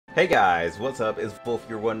Hey guys, what's up? It's Volf,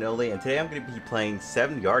 your one and only, and today I'm going to be playing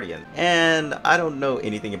 7 Guardian. And I don't know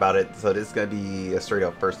anything about it, so this is going to be a straight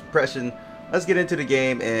up first impression. Let's get into the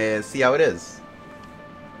game and see how it is.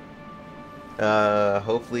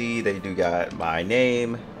 Hopefully they do got my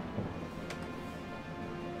name.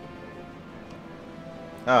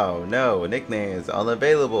 Oh no, nickname is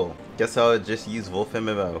unavailable. Guess I'll just use Volf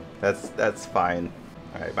MMO. That's fine.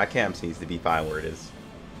 Alright, my camp needs to be fine where it is.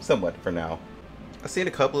 Somewhat for now. I've seen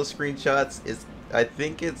a couple of screenshots. I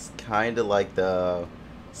think it's kind of like the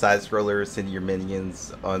side scroller sending your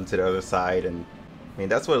minions onto the other side, and I mean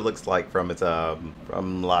that's what it looks like from its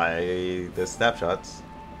from like the snapshots.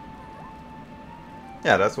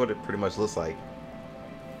 Yeah, that's what it pretty much looks like.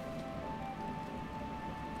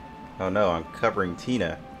 Oh no, I'm covering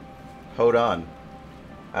Tina. Hold on.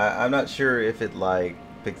 I'm not sure if it like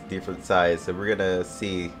picks different size, so we're gonna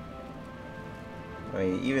see. I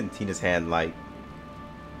mean, even Tina's hand like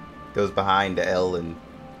goes behind the L and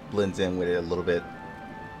blends in with it a little bit.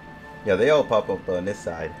 Yeah, they all pop up on this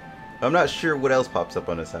side. I'm not sure what else pops up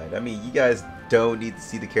on this side. I mean, you guys don't need to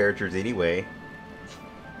see the characters anyway.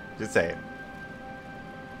 Just saying.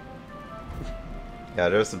 Yeah,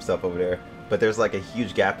 there's some stuff over there. But there's like a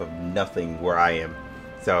huge gap of nothing where I am.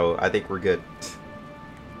 So I think we're good.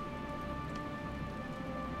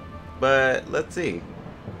 But let's see.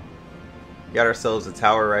 Got ourselves a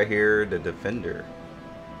tower right here, the defender.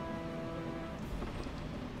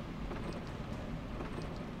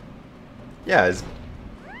 Yeah, it's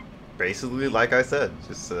basically like I said,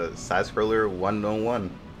 just a side scroller 1-on-1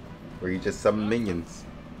 where you just summon minions.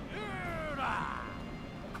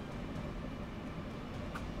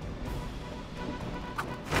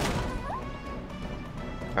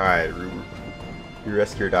 Alright, we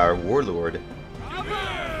rescued our warlord.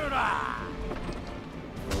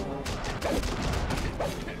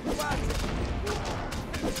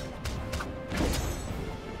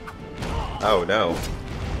 Oh no.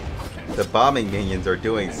 The bombing minions are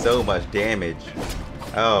doing so much damage.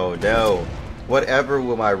 Oh no. Whatever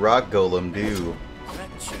will my rock golem do?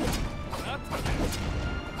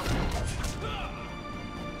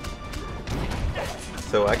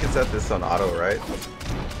 So I can set this on auto, right?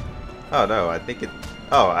 Oh no, I think it...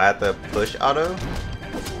 Oh, I have to push auto?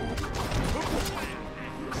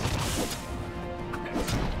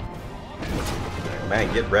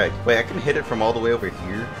 Man, get wrecked. Wait, I can hit it from all the way over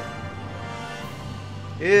here?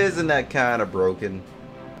 Isn't that kind of broken?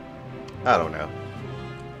 I don't know.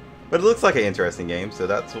 But it looks like an interesting game, so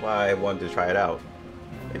that's why I wanted to try it out.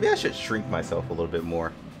 Maybe I should shrink myself a little bit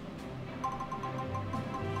more.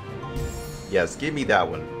 Yes, give me that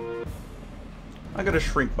one. I'm gonna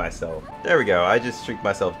shrink myself. There we go, I just shrink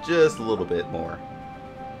myself just a little bit more.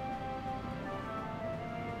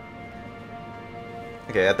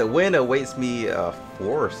 Okay, at the win awaits me a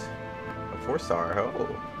 4-star.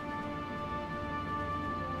 Oh.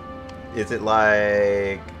 Is it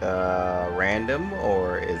like random,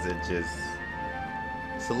 or is it just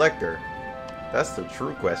selector? That's the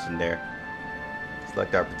true question there.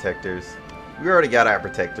 Select our protectors. We already got our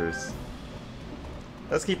protectors.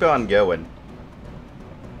 Let's keep on going.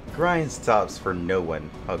 Grind stops for no one.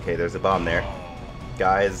 Okay, there's a bomb there.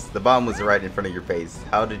 Guys, the bomb was right in front of your face.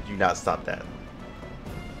 How did you not stop that?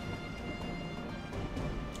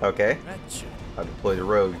 Okay. I'll deploy the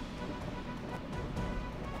rogue.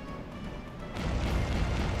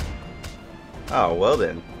 Oh, well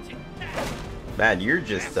then. Man, you're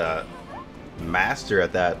just a master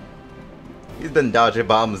at that. He's been dodging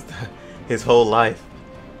bombs his whole life.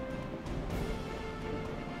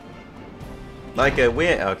 Like a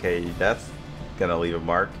win. Okay, that's gonna leave a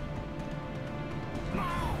mark.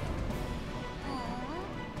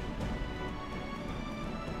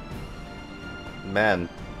 Man,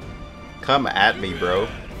 come at me, bro.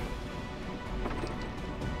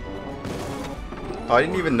 Oh, I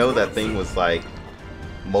didn't even know that thing was like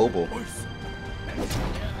mobile.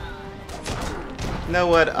 You know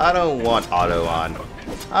what? I don't want auto on.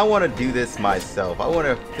 I want to do this myself. I want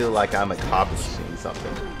to feel like I'm accomplishing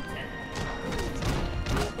something.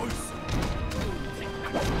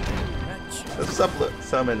 Let's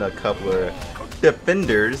summon a couple of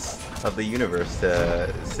defenders of the universe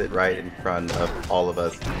to sit right in front of all of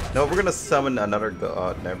us. No, we're gonna summon another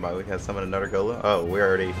oh, never mind, we can summon another golem. Oh, we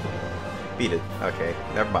already beat it. Okay,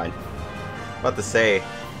 never mind. About to say,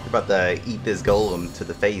 we're about to eat this golem to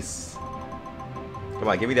the face. Come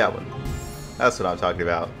on, give me that one. That's what I'm talking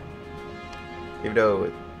about. Even though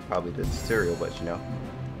it probably did tutorial, but you know,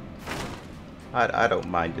 I don't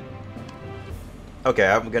mind it. Okay,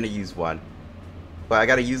 I'm gonna use one. But I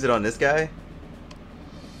gotta use it on this guy?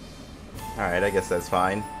 Alright, I guess that's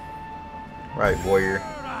fine. Right, warrior.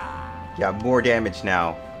 Got more damage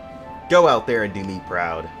now. Go out there and do me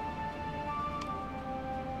proud.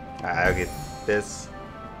 I'll get this.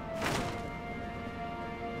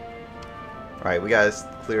 Alright, we gotta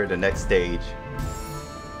clear the next stage.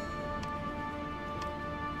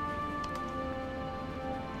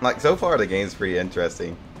 Like, so far the game's pretty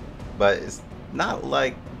interesting. But it's not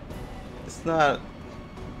like... It's not...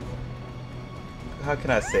 How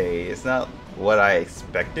can I say? It's not what I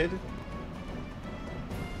expected.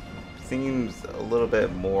 Seems a little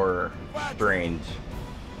bit more strange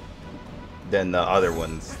than the other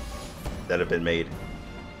ones that have been made.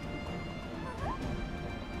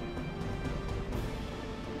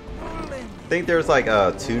 I think there's like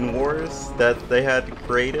Toon Wars that they had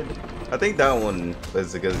created. I think that one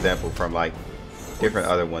was a good example from like different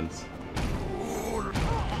other ones.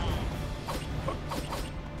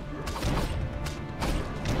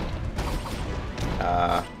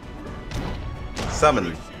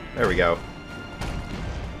 Summon. There we go.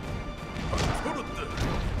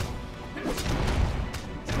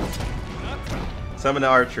 Summon the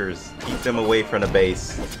archers. Keep them away from the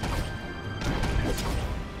base.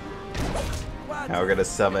 Now we're gonna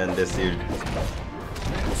summon this dude.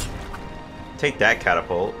 Take that,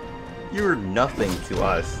 catapult. You're nothing to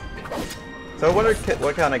us. So I wonder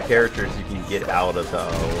what kind of characters you can get out of the...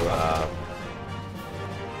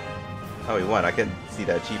 oh, he won. I can see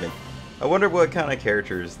that achievement. I wonder what kind of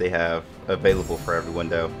characters they have available for everyone,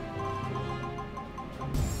 though.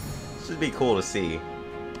 Should be cool to see.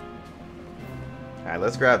 Alright,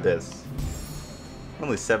 let's grab this.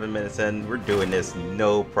 Only 7 minutes in. We're doing this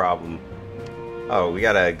no problem. Oh, we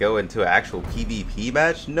gotta go into an actual PvP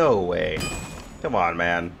match? No way. Come on,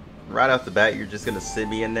 man. Right off the bat, you're just gonna sit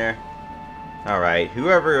me in there? Alright,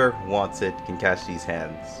 whoever wants it can catch these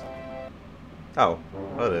hands. Oh,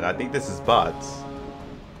 hold on. I think this is bots.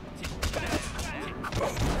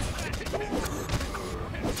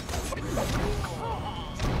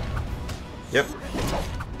 Yep.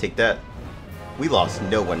 Take that. We lost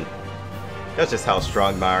no one. That's just how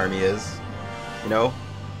strong my army is. You know?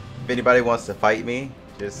 If anybody wants to fight me,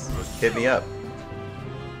 just hit me up.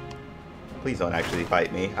 Please don't actually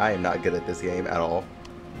fight me. I am not good at this game at all.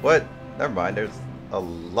 What? Never mind. There's a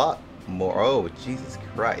lot more. Oh, Jesus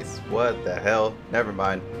Christ. What the hell? Never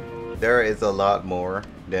mind. There is a lot more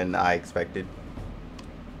than I expected.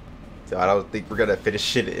 So I don't think we're gonna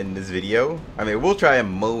finish it in this video. I mean, we'll try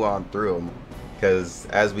and mow on through them, because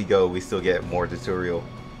as we go, we still get more tutorial.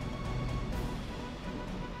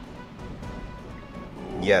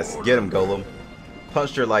 Yes, get him, Golem.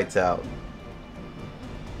 Punch your lights out.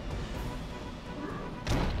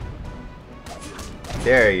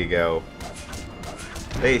 There you go.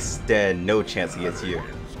 They stand no chance against you.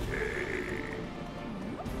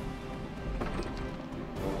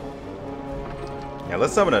 Yeah,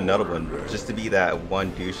 let's summon another one, just to be that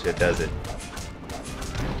one douche that does it.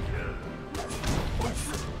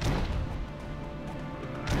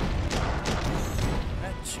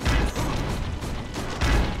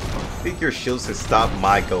 Think your shields can stop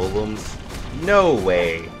my golems? No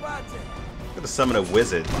way! I'm gonna summon a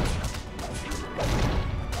wizard.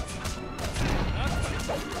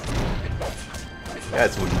 You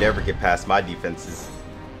guys will never get past my defenses.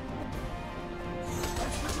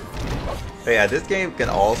 But yeah, this game can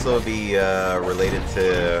also be related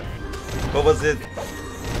to... What was it?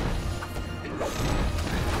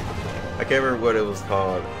 I can't remember what it was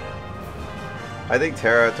called. I think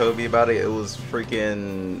Tara told me about it. It was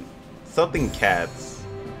freaking... something cats.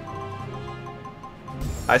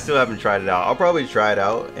 I still haven't tried it out. I'll probably try it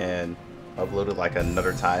out and upload it like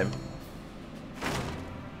another time.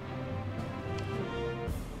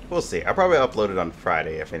 We'll see. I'll probably upload it on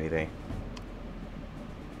Friday, if anything.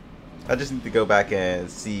 I just need to go back and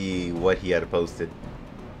see what he had posted.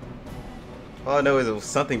 All I know is it was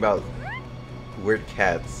something about weird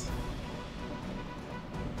cats.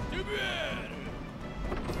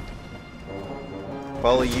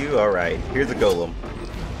 Follow you? Alright. Here's a golem.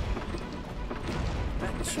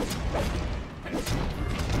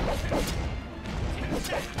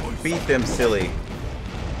 Beat them, silly.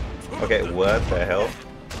 Okay, what the hell?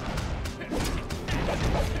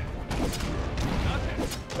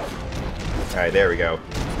 Alright, there we go.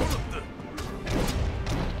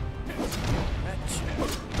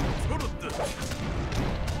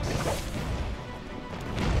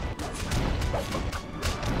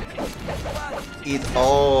 Eat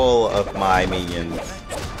all of my minions.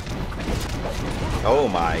 Oh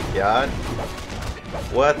my god.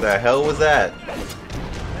 What the hell was that?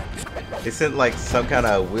 It sent like some kind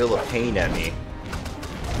of wheel of pain at me.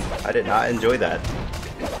 I did not enjoy that.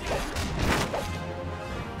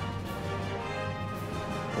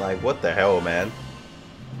 Like, what the hell, man?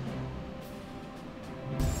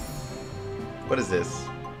 What is this?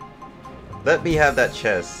 Let me have that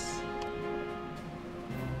chest.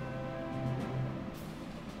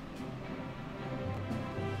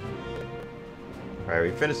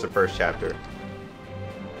 Alright, we finished the first chapter.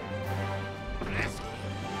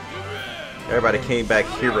 Everybody came back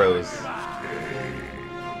heroes.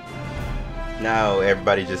 Now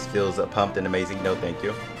everybody just feels pumped and amazing. No, thank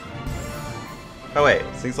you. Oh wait,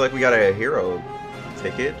 seems like we got a hero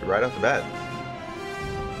ticket right off the bat.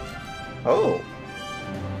 Oh.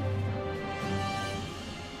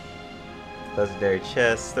 Legendary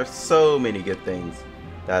chests. There's so many good things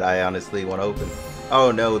that I honestly want to open.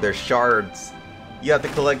 Oh no, there's shards. You have to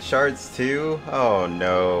collect shards too? Oh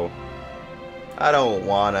no. I don't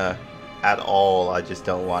wanna at all. I just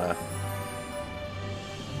don't wanna.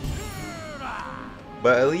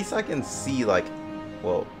 But at least I can see, like,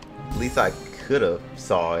 well, at least I could have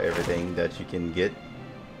saw everything that you can get.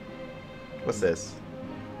 What's this?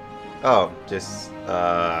 Oh, just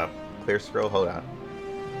clear scroll. Hold on.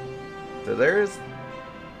 So there's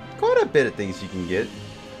quite a bit of things you can get.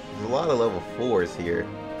 There's a lot of level 4s here.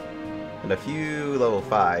 And a few level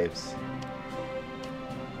 5s.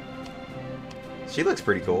 She looks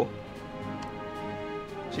pretty cool.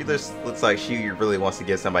 She just looks like she really wants to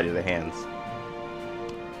get somebody the hands.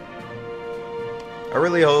 I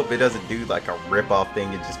really hope it doesn't do like a rip-off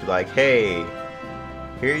thing and just be like, hey,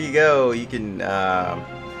 here you go. You can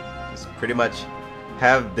just pretty much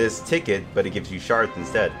have this ticket, but it gives you shards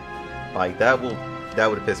instead. Like that would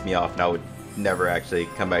have pissed me off, and I would never actually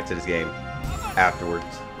come back to this game afterwards.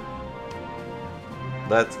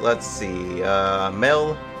 Let's see.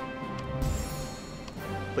 Mel,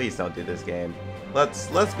 please don't do this game.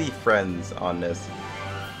 Let's be friends on this.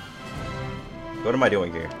 What am I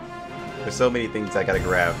doing here? There's so many things I gotta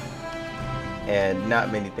grab, and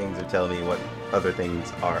not many things are telling me what other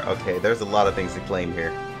things are. Okay, there's a lot of things to claim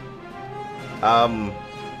here.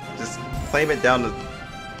 Just claim it down to.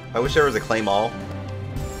 I wish there was a claim all.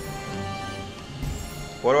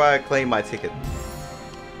 What do I claim my ticket?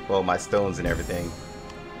 Well, my stones and everything.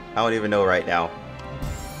 I don't even know right now.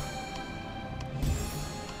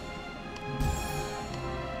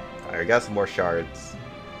 Alright, I got some more shards.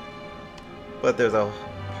 But there's a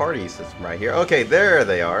party system right here. Okay, there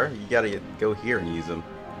they are. You gotta go here and use them.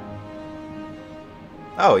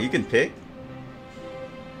 Oh, you can pick?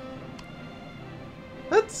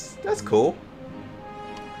 That's cool.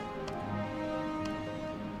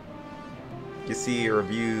 You see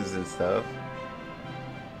reviews and stuff.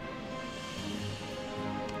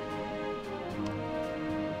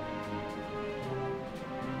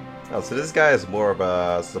 Oh, so this guy is more of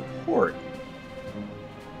a support.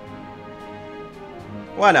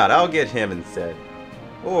 Why not? I'll get him instead.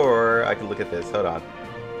 Or I can look at this. Hold on.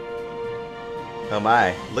 Oh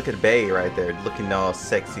my, look at Bay right there, looking all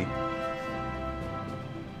sexy.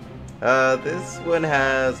 This one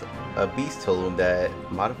has a beast totem that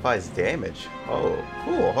modifies damage. Oh,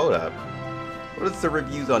 cool. Hold up. What is the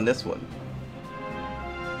reviews on this one?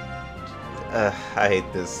 I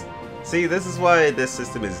hate this. See, this is why this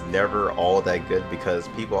system is never all that good, because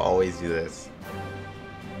people always do this.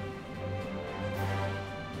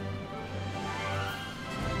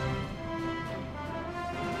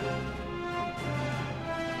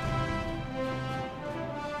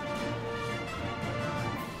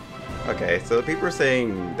 Okay, so people are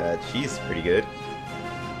saying that she's pretty good.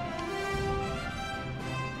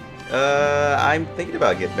 I'm thinking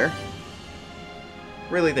about getting her.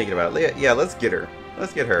 Really thinking about it. Yeah, let's get her.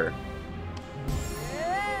 Let's get her.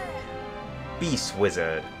 Beast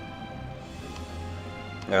Wizard.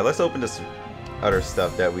 Alright, let's open this other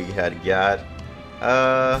stuff that we had got.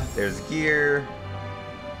 There's gear.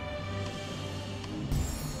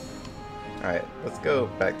 Alright, let's go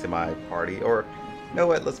back to my party. Or, you know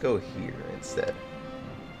what? Let's go here instead.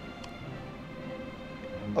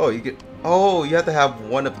 Oh, you get. Oh, you have to have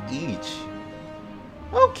one of each.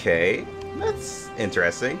 Okay, that's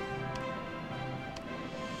interesting.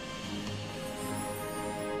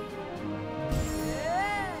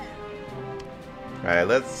 Alright,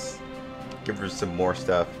 let's give her some more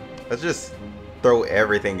stuff. Let's just throw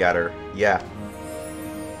everything at her. Yeah.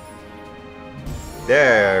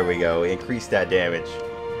 There we go. Increase that damage.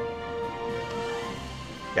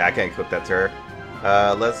 Yeah, I can't equip that to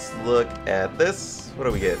her. Let's look at this. What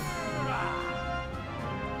do we get?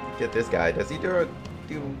 Get this guy. Does he do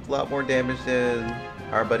a lot more damage than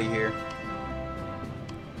our buddy here?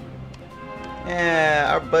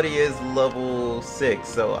 Yeah, our buddy is level 6,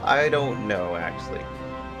 so I don't know actually.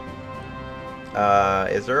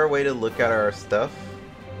 Is there a way to look at our stuff?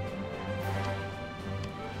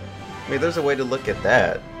 Wait, there's a way to look at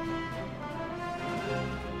that.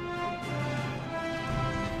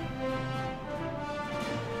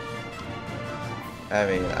 I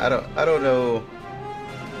mean, I don't know.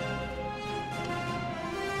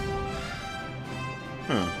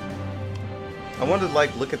 I wanted to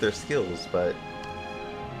like look at their skills, but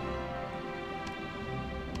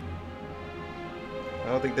I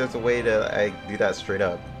don't think there's a way to do that straight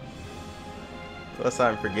up. Unless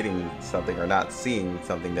I'm forgetting something or not seeing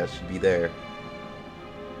something that should be there.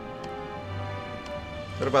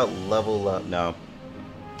 What about level up? No.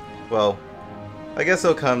 Well, I guess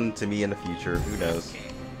it'll come to me in the future. Who knows?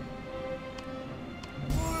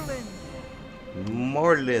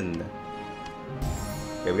 Morlin.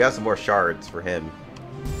 Okay, we got some more shards for him.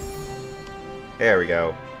 There we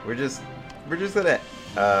go. We're just gonna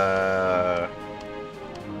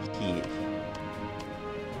heat.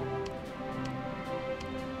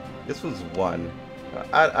 This one's one.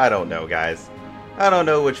 I don't know, guys. I don't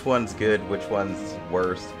know which one's good, which one's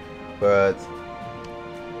worst, but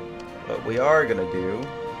what we are gonna do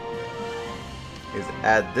is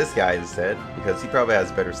add this guy instead because he probably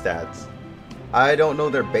has better stats. I don't know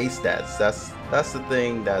their base stats. That's the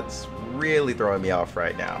thing that's really throwing me off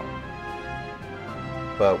right now.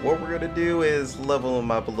 But what we're gonna do is level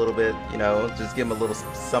him up a little bit, you know, just give him a little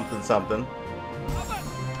something something.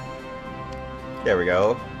 There we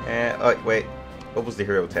go. And oh wait, what was the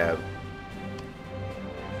hero tab?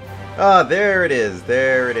 Ah, there it is.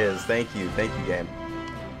 There it is. Thank you, game.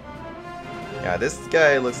 Yeah, this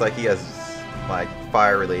guy looks like he has like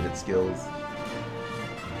fire-related skills.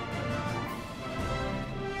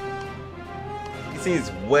 He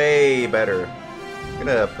seems way better. I'm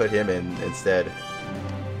gonna put him in instead.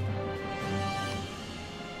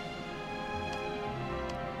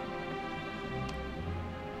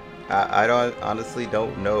 I honestly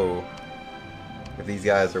don't know if these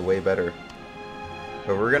guys are way better,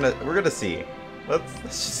 but we're gonna see. Let's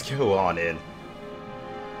just go on in.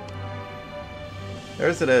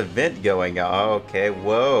 There's an event going on. Okay,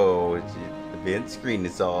 whoa, the event screen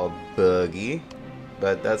is all buggy,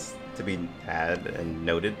 but that's to be had and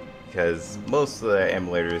noted because most of the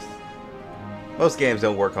emulators, most games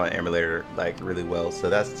don't work on emulator like really well, so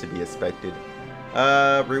that's to be expected.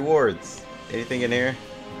 Rewards. Anything in here?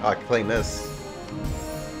 Oh, I can claim this.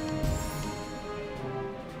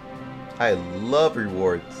 I love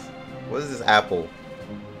rewards. What is this apple?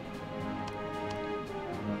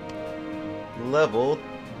 Level.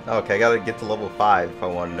 Okay, I gotta get to level 5 if I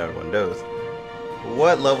want another one of those.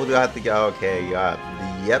 What level do I have to go? Okay,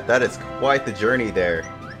 yep, that is quite the journey there.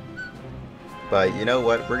 But you know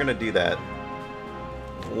what? We're gonna do that.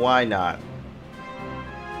 Why not?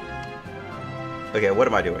 Okay, what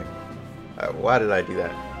am I doing? Why did I do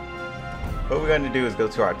that? What we're going to do is go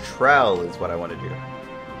to our trowel is what I want to do.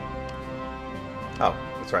 Oh,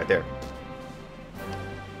 it's right there.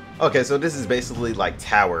 Okay, so this is basically like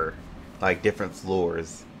tower, like different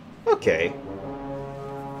floors. Okay.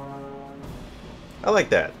 I like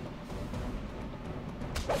that.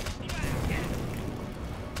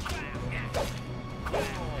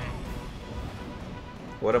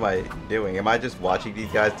 What am I doing? Am I just watching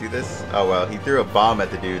these guys do this? Oh well, he threw a bomb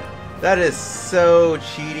at the dude. That is so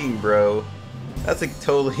cheating, bro. That's like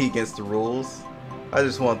totally against the rules. I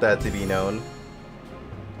just want that to be known.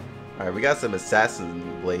 Alright, we got some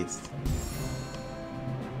assassin blades.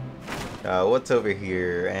 What's over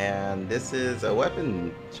here? And this is a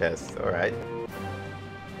weapon chest. Alright.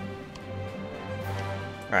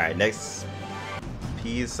 Alright, next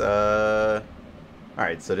piece. Alright,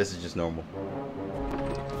 so this is just normal.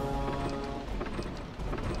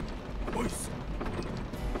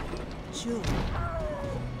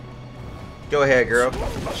 Go ahead, girl.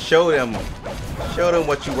 Show them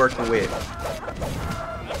what you working with.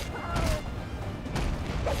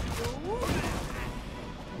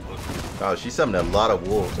 Oh, she's summoned a lot of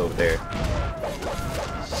wolves over there.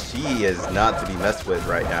 She is not to be messed with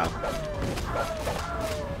right now.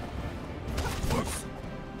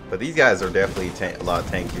 But these guys are definitely a lot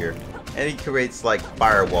tankier. And he creates like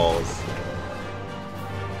firewalls.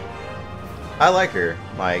 I like her.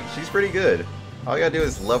 Like, she's pretty good. All you gotta do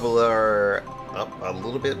is level her up a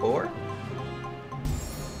little bit more.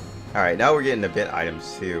 Alright, now we're getting event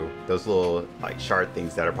items too. Those little like shard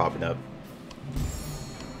things that are popping up.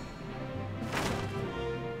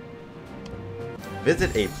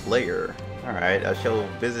 Visit a player. Alright, I shall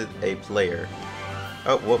visit a player.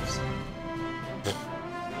 Oh, whoops.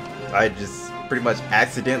 I just pretty much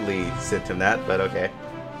accidentally sent him that, but okay.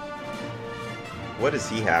 What does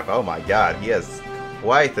he have? Oh my god, he has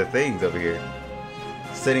quite the things over here.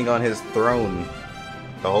 Sitting on his throne.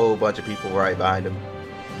 A whole bunch of people right behind him.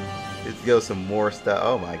 Let's go some more stuff.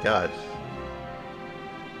 Oh my gosh.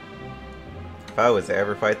 If I was to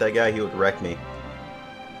ever fight that guy, he would wreck me.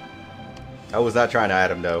 I was not trying to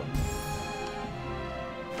add him though.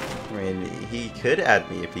 I mean, he could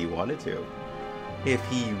add me if he wanted to. If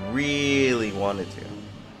he really wanted to.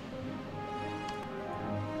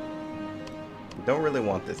 Don't really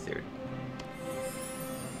want this dude.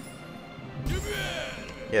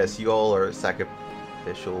 Yes, you all are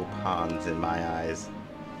sacrificial pawns in my eyes.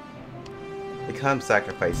 Become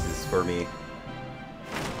sacrifices for me.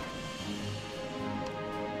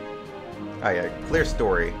 Oh yeah, clear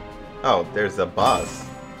story. Oh, there's a boss.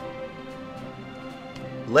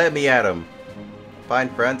 Let me at him.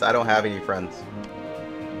 Find friends? I don't have any friends.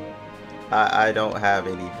 I don't have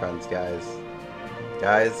any friends, guys.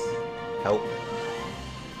 Guys, help.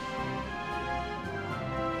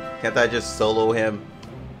 Can't I just solo him?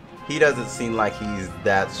 He doesn't seem like he's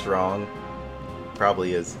that strong.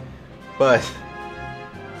 Probably is. But,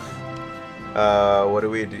 what do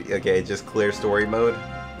we do? Okay, just clear story mode.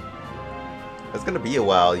 It's gonna be a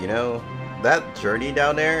while, you know? That journey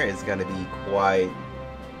down there is gonna be quite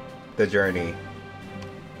the journey.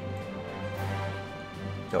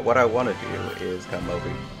 But what I want to do is come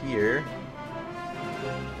over here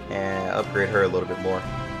and upgrade her a little bit more.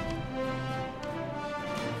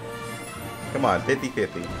 Come on,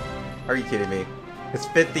 50-50. Are you kidding me? It's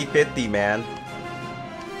 50-50, man.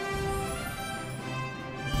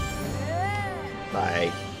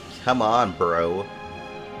 Like, come on, bro.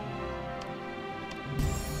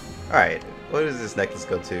 Alright, what does this necklace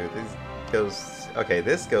go to? This goes... Okay,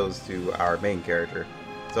 this goes to our main character.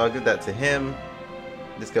 So I'll give that to him.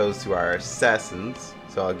 This goes to our assassins.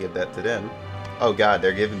 So I'll give that to them. Oh god,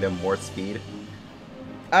 they're giving them more speed.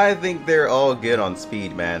 I think they're all good on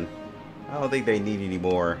speed, man. I don't think they need any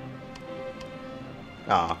more.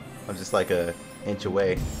 Aw, I'm just like an inch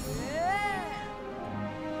away.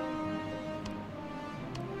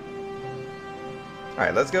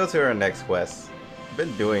 Alright, let's go to our next quest.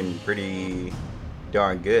 Been doing pretty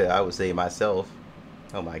darn good, I would say myself.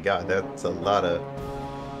 Oh my god, that's a lot of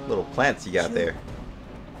little plants you got there.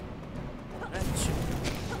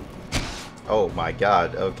 Oh my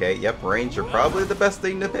god, okay, yep, Ranger probably the best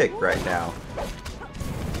thing to pick right now.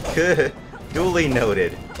 Good, duly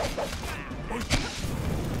noted.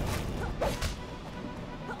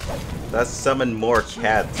 Let's summon more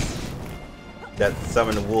cats that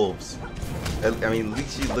summon wolves. I mean, at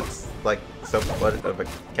least she looks like somewhat of a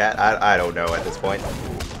cat. I don't know at this point.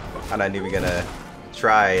 I'm not even gonna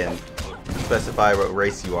try and specify what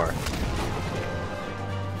race you are.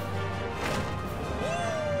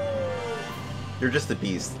 You're just a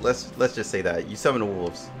beast. Let's just say that. You summon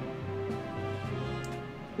wolves.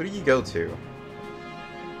 Who do you go to?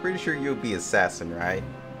 Pretty sure you'll be assassin, right?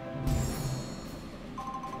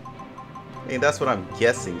 I mean, that's what I'm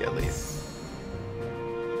guessing at least.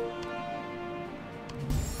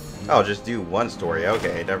 I'll just do one story.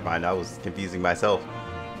 Okay, never mind. I was confusing myself.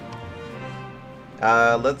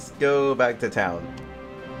 Let's go back to town.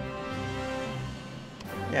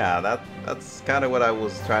 Yeah, that's kind of what I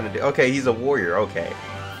was trying to do. Okay, he's a warrior. Okay.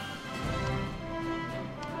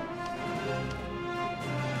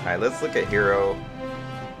 Alright, let's look at hero.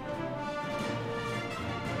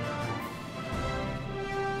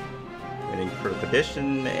 Winning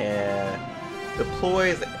prohibition and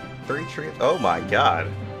deploys 3 troops. Oh my god.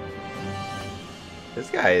 This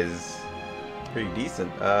guy is pretty decent.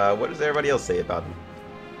 What does everybody else say about him?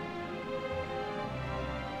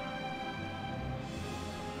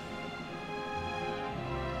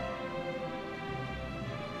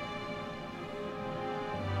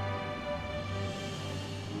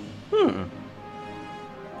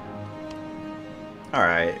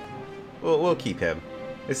 Alright. We'll keep him.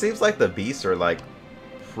 It seems like the beasts are like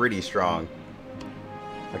pretty strong.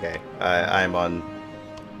 Okay, I'm on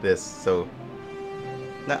this, so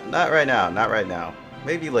not right now, not right now.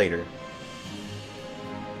 Maybe later.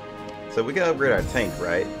 So we can upgrade our tank,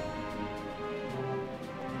 right?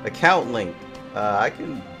 Account link. I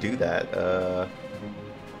can do that.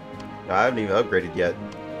 I haven't even upgraded yet.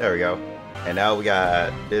 There we go. And now we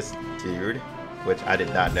got this dude, which I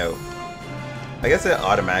did not know. I guess it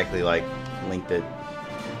automatically like linked it.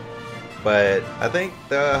 But I think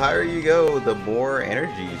the higher you go, the more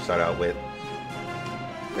energy you start out with.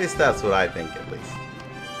 At least that's what I think, at least.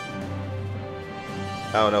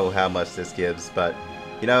 I don't know how much this gives, but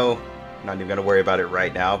you know, I'm not even gonna worry about it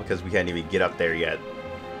right now because we can't even get up there yet.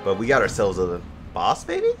 But we got ourselves a boss,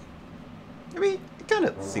 maybe? I mean, it kind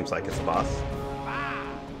of seems like it's a boss.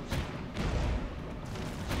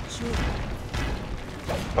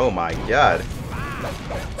 Oh my god.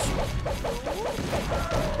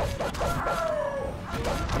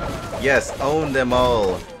 Yes, own them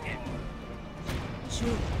all.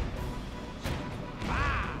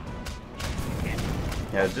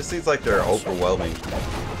 Yeah, it just seems like they're overwhelming.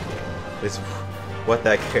 It's what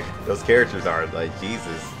those characters are, like,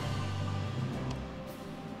 Jesus.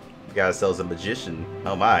 We got ourselves a magician.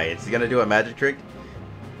 Oh my, is he gonna do a magic trick?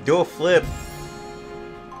 Do a flip.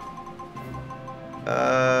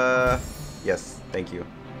 Yes, thank you.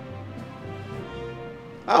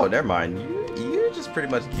 Oh, never mind. You just pretty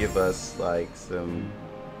much give us, like, some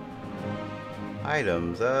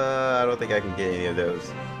items. I don't think I can get any of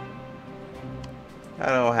those. I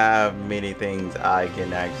don't have many things I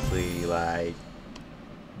can actually, like,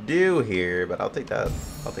 do here, but I'll take that.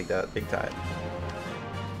 I'll take that big time.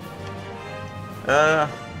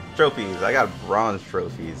 Trophies. I got bronze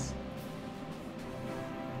trophies.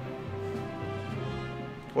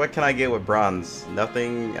 What can I get with bronze?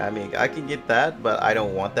 Nothing. I mean, I can get that, but I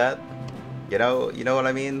don't want that. You know what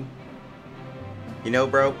I mean? You know,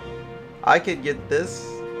 bro? I could get this,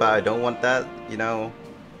 but I don't want that, you know?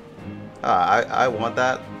 I want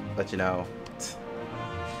that, but you know.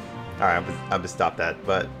 Alright, I'm gonna stop that,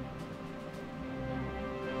 but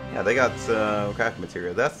yeah, they got some craft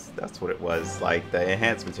material. That's what it was, like the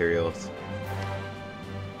enhanced materials.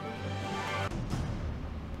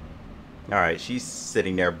 Alright, she's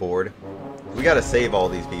sitting there bored. We gotta save all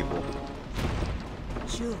these people.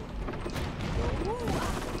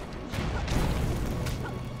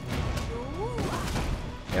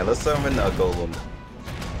 Yeah, let's summon a golem.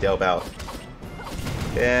 Delve out.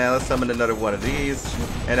 Yeah, let's summon another one of these.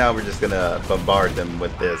 And now we're just gonna bombard them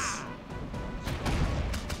with this.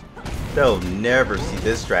 They'll never see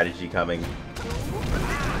this strategy coming.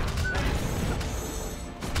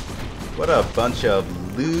 What a bunch of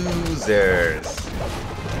losers.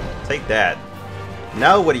 Take that.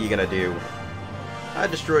 Now what are you gonna do? I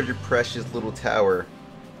destroyed your precious little tower.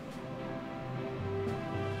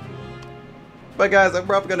 But guys, I'm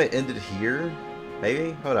probably gonna end it here.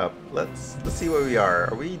 Maybe? Hold up. Let's see where we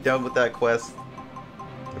are. Are we done with that quest?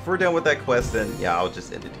 If we're done with that quest, then yeah, I'll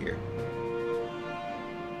just end it here.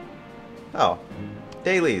 Oh.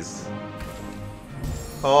 Dailies.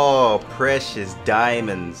 Oh, precious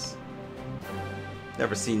diamonds.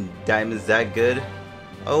 Never seen diamonds that good.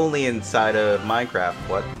 Only inside of Minecraft.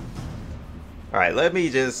 What? Alright, let me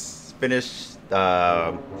just finish,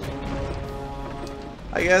 I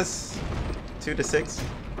guess, 2 to 6.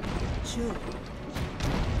 Sure.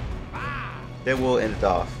 Then we'll end it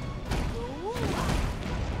off.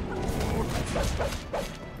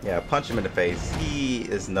 Yeah, punch him in the face. He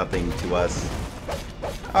is nothing to us.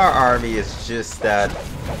 Our army is just that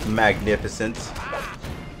magnificent.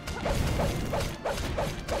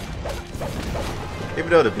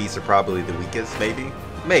 Even though the beasts are probably the weakest, maybe?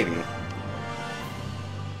 Maybe.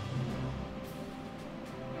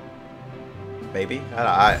 Maybe?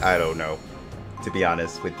 I don't know, to be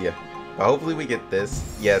honest with you. But hopefully we get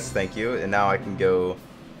this. Yes, thank you. And now I can go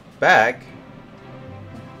back.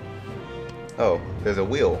 Oh, there's a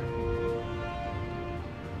wheel.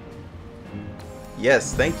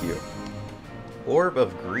 Yes, thank you. Orb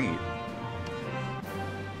of Greed.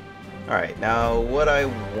 Alright, now what I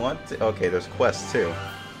want to... Okay, there's quests too.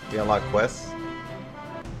 We unlock quests.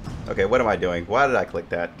 Okay, what am I doing? Why did I click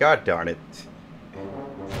that? God darn it.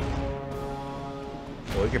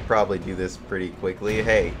 Well, we could probably do this pretty quickly.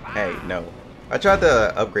 Hey, no. I tried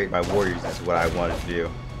to upgrade my warriors, is what I wanted to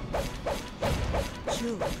do.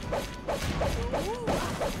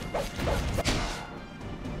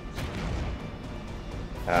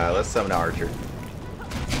 Let's summon an archer.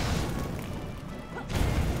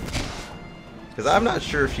 Because I'm not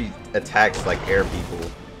sure if she attacks like air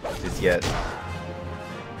people just yet.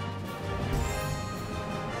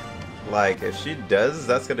 Like, if she does,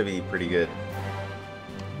 that's going to be pretty good.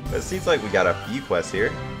 But it seems like we got a few quests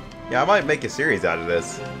here. Yeah, I might make a series out of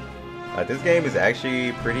this. This game is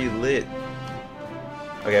actually pretty lit.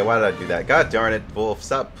 Okay, why did I do that? God darn it, Volf,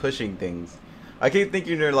 stop pushing things. I keep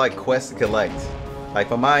thinking they're like quests to collect. Like,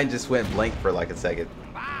 my mind just went blank for like a second.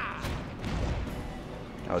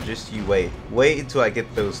 Oh, just you wait. Wait until I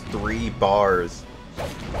get those 3 bars.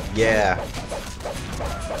 Yeah.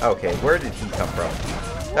 Okay, where did he come from?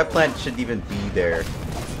 That plant shouldn't even be there.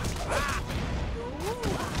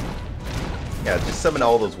 Yeah, just summon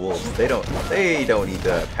all those wolves. They don't need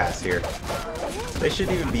to pass here. They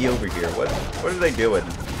shouldn't even be over here. What are they doing?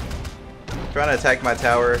 Trying to attack my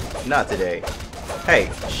tower? Not today.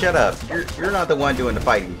 Hey, shut up. You're not the one doing the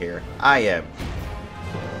fighting here. I am.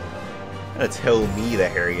 You're gonna tell me to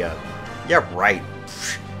hurry up. Yeah, right.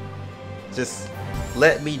 Just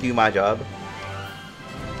let me do my job.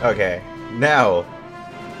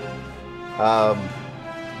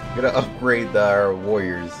 Gonna upgrade our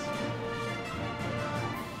warriors.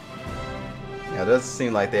 Yeah, it does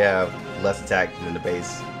seem like they have less attack than the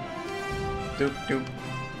base. Doop doop.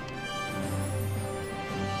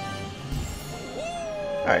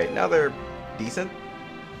 Alright, now they're decent.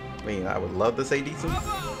 I mean, I would love to say decent.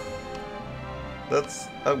 Let's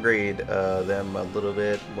upgrade them a little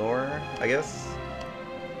bit more, I guess.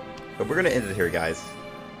 But we're gonna end it here, guys.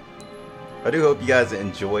 I do hope you guys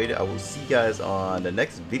enjoyed. I will see you guys on the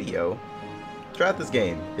next video. Try out this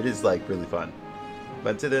game. It is like really fun.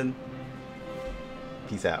 But until then,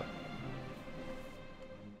 peace out.